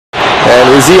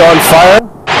And is he on fire?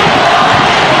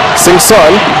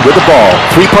 Sing-Son with the ball.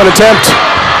 3-point attempt.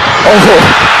 Oh,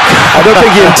 I don't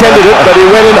think he intended it, but he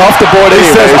went in off the board anyways.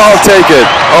 He says, I'll take it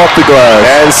off the glass.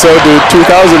 And so do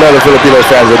 2,000 other Filipino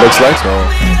fans, it looks like. So.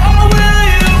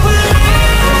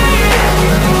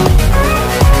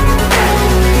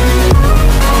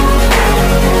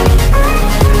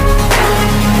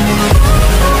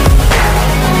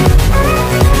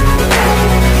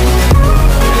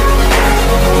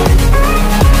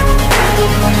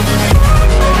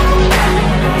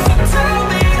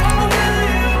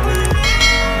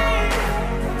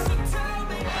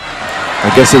 I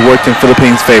guess it worked in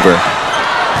Philippines' favor.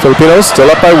 Filipinos still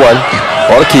up by 1.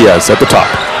 Orquias at the top.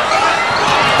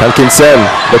 Tankinsen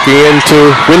looking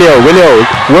into Winio.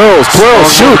 Whirls,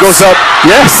 shoots. Goes up.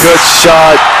 Yes. Good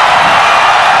shot.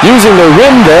 Using the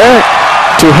rim there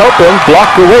to help him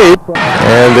block the wave.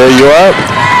 And there you are.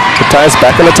 The Thais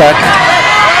back in attack.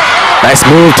 Nice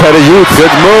move, Teddy Youth.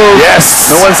 Good move. Yes.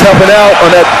 No one's helping out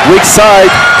on that weak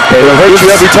side. It'll hurt you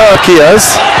every time.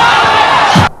 Orquias.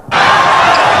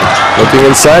 Looking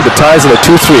inside, the Thais in a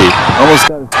 2-3. Almost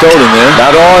got it stolen there.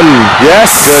 Not on.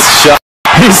 Yes. Good shot.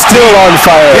 He's still on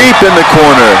fire. Deep in the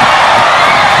corner.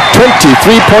 23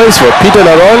 points for Peter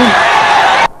Naron.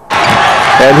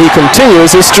 And he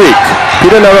continues his streak.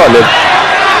 Peter Naron.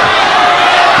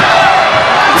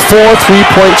 4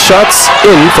 3-point shots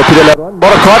in for Peter Naron.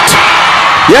 MAGKA.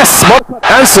 Yes, MAGKA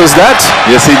answers that.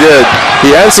 Yes, he did.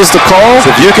 He answers the call. So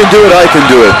if you can do it, I can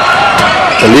do it.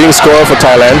 The leading scorer for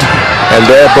Thailand. And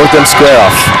there, both them square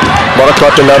off.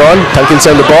 MAGKA to Naron.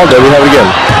 Tankinsen the ball. There we have it again.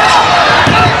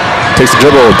 Takes the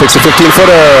dribble. Takes the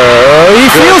 15-footer. He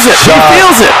feels it. He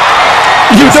feels it.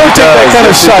 You don't take that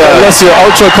kind of shot unless you're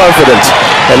ultra confident.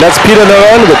 And that's Peter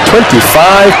Naron with 25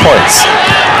 points.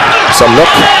 Some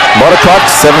look. MAGKA.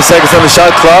 7 seconds on the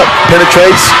shot clock.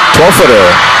 Penetrates. 12-footer.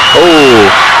 Oh,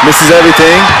 misses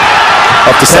everything.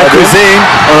 Up to side Cuisine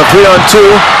on a 3-on-2.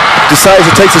 Decides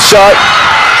to take the shot.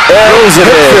 And goes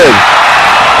it in.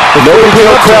 The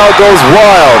Filipino crowd goes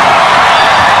wild.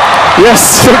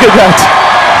 Yes, look at that.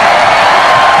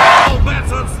 All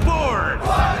bets on sport.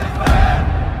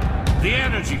 The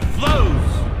energy flows.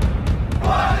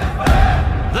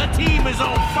 The team is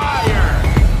on fire.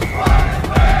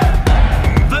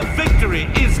 The victory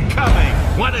is coming.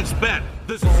 When it's bet,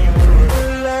 this is you.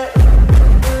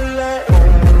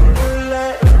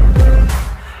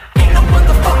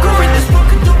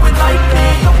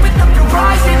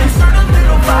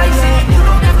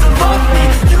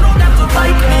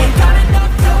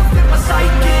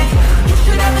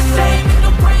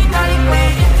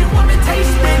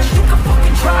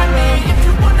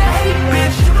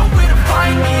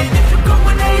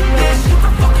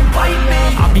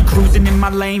 My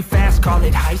lane fast, call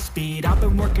it high speed. I've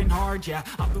been working hard, yeah,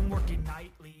 I've been working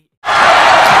nightly.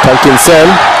 Tankinsen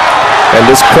and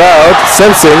this crowd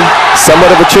sensing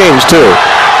somewhat of a change too.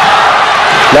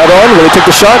 Naron, will he take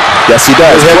the shot? Yes, he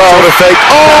does. Well, fake.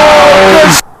 Oh,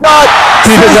 good shot!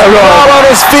 Peter Naron on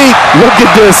his feet. Look at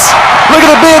this. Look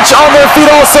at the bench on their feet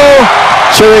also.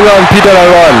 Cheering on Peter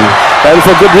Naron. And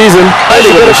for good reason. They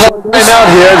get a time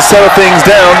out here to settle things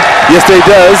down. Yes, they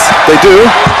does. They do.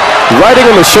 Riding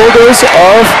on the shoulders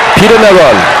of Peter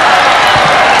Naron.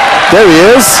 There he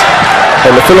is.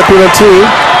 And the Filipino team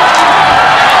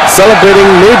celebrating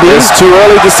maybe. It's too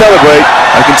early to celebrate,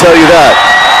 I can tell you that.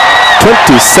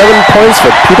 27 points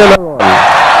for Peter Naron.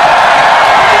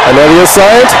 And on the other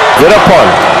side, Vedapon.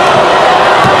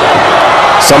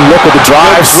 Some look at the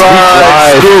drive.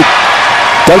 Scoop.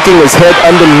 Dunking his head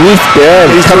underneath there.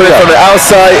 And he's coming in from the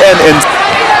outside and in.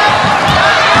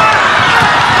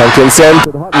 Tankinsen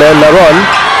to the hot man Naron.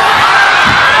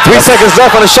 3 seconds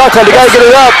left on the shot clock. They got to get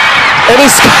it up. And he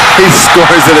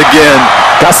scores it again.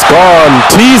 Gascon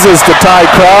teases the Thai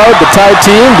crowd, the Thai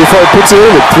team, before he puts it in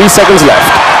with 3 seconds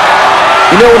left.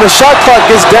 You know, when the shot clock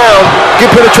gets down, good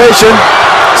penetration.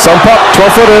 Songpop,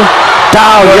 12-footer.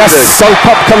 Down. Yes,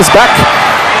 Songpop comes back.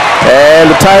 And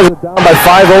the Thais are down by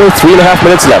 5 only 3.5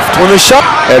 minutes left. When the shot.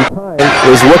 And Thai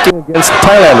is working against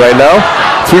Thailand right now.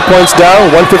 3 points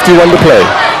down, 1:51 to play.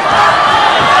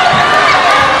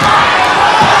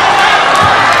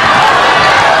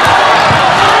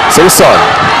 Sing-Son.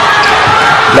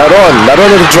 Naron at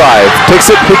the drive.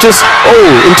 Takes it, pitches. Oh,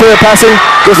 interior passing.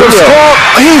 Goes up strong.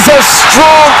 He's a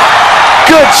strong,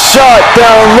 good shot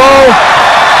down low.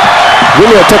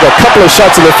 Winio took a couple of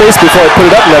shots in the face before he put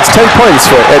it up, and that's 10 points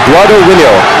for Eduardo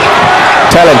Winio.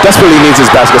 Thailand desperately needs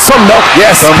his basket. Some milk.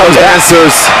 Yes, comes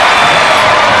answers.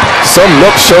 Some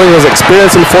milk showing his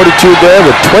experience and fortitude there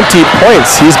with 20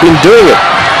 points. He's been doing it.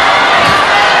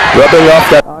 Rubbing off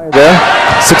that iron there.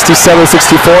 67-64.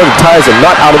 The Thais are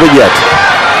not out of it yet.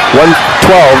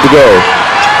 1:12 to go.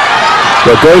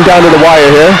 We're going down to the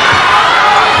wire here.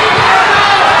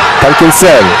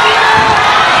 Sen.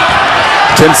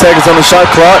 10 seconds on the shot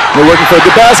clock. We're looking for a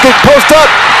good basket. Post up.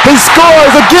 He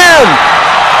scores again.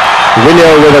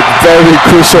 Winyo with a very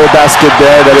crucial basket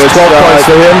there. That is 12 points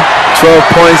for him. 12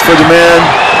 points for the man.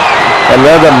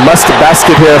 Another must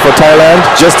basket here for Thailand.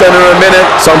 Just under a minute.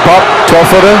 Some pop.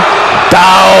 12-footer.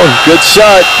 Down. Good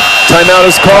shot. Timeout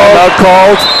is called. Timeout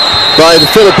called by the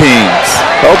Philippines.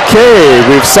 Okay,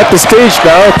 we've set the stage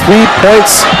now. 3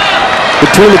 points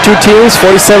between the two teams.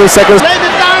 47 seconds.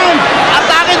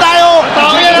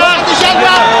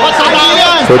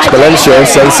 Coach Valencia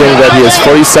sensing that he is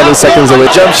 47 seconds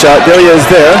away. Jump shot. There he is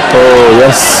there. Oh,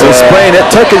 yes. He's spraying it.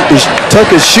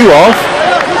 Took his shoe off.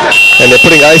 And they're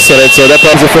putting ice on it. So that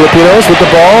brings the Filipinos with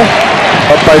the ball.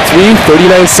 Up by 3.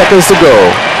 39 seconds to go.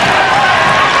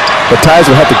 The Thais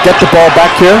will have to get the ball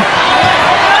back here.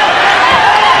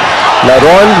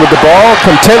 Naron with the ball.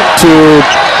 Content to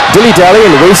dilly-dally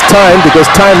and waste time because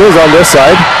time is on their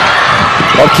side.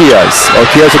 Orquias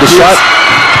with the shot.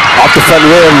 Off the front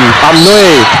rim,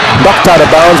 Amnoy knocked out of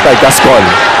bounds by Gascon.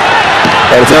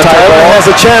 And it's a tie ball. Has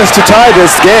a chance to tie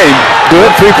this game. Do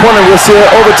it, three-pointer, we'll see it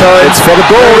overtime. It's for the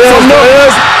goal.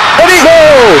 And he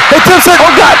tips it.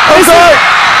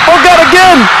 Oh God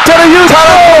again.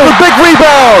 The big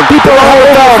rebound. People are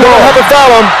having foul. They don't have a foul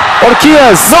him.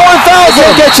 Orquias. No one fouls him.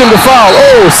 Can't get him to foul.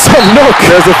 Oh, some look.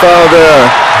 There's a foul there.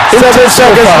 7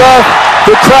 seconds left.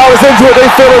 The crowd is into it. They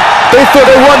feel it. They feel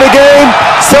they won the game.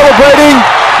 Celebrating.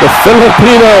 The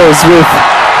Filipinos with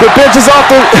the bench is off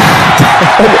the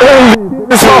an early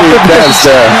dance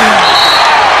there.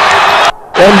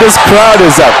 And this crowd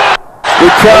is up. The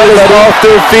crowd is off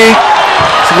their feet.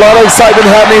 There's a lot of excitement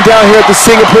happening down here at the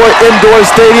Singapore Indoor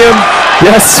Stadium.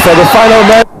 Yes, for the final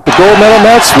match, the gold medal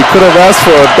match, we could have asked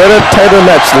for a better, tighter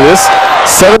match than this.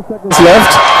 7 seconds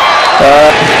left.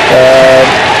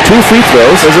 2 free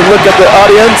throws. As we look at the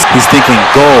audience, he's thinking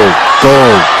gold,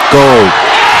 gold, gold.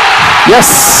 Yes!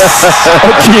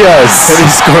 Orquias! And he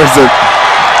scores it.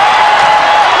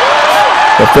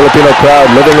 The Filipino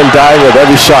crowd living and dying with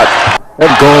every shot.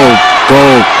 And gold,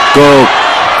 gold, gold.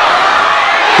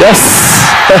 Yes!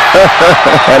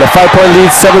 And a 5-point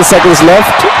lead, 7 seconds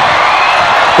left.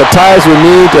 The Thais will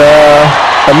need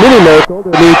a mini miracle.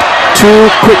 They need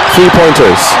 2 quick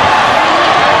 3-pointers.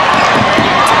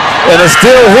 And it's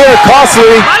still here,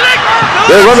 costly.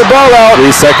 They run the ball out.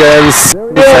 3 seconds. 3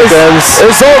 seconds.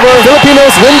 It's over.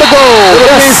 Filipinos win the goal.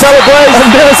 Philippines celebrate. And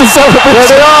there's a celebration. There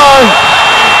they are.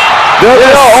 There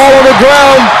they are, all on the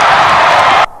ground.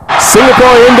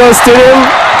 Singapore Indoor Stadium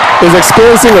is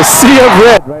experiencing a sea of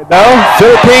red right now.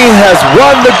 Philippines has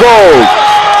won the gold.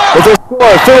 With a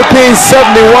score, Philippines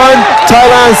 71,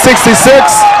 Thailand 66.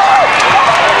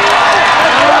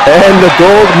 And the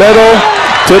gold medal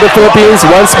to the Philippines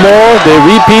once more. They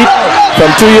repeat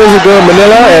from 2 years ago in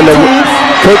Manila, and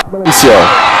Coach Valencia.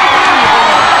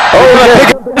 Oh,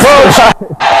 coach.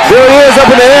 There he is up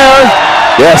in the air.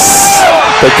 Yes,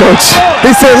 the coach.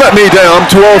 He said, let me down. I'm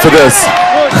too old for this.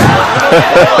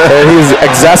 And he's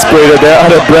exasperated there,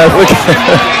 out of breath.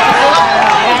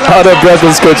 Out of breath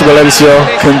is Coach Valencia.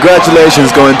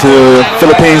 Congratulations going to the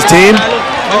Philippines team.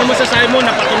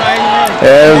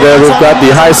 And we've got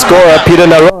the high scorer, Peter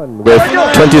Naron, with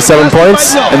 27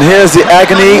 points. And here's the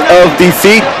agony of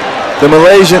defeat. The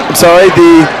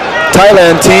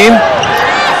Thailand team.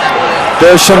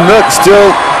 There's Shamnook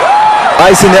still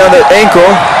icing down that ankle.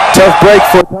 Tough break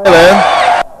for Thailand.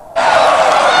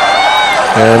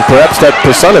 And perhaps that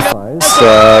personifies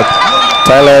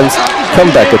Thailand's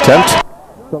comeback attempt.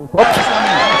 Some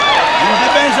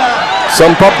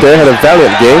pop there had a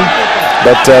valiant game,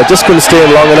 but just couldn't stay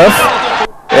in long enough.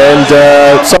 And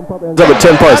some pop ends up with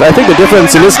 10 points. I think the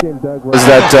difference in this game, Doug, was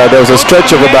that there was a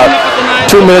stretch of about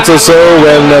 2 minutes or so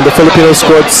when the Filipinos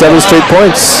scored 7 straight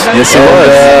points. Yes, it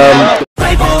was.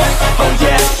 Oh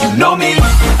yeah, you know me.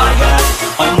 I have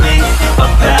only a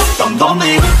path. I'm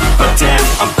lonely, but damn,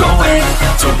 I'm going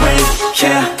to win.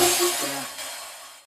 Yeah.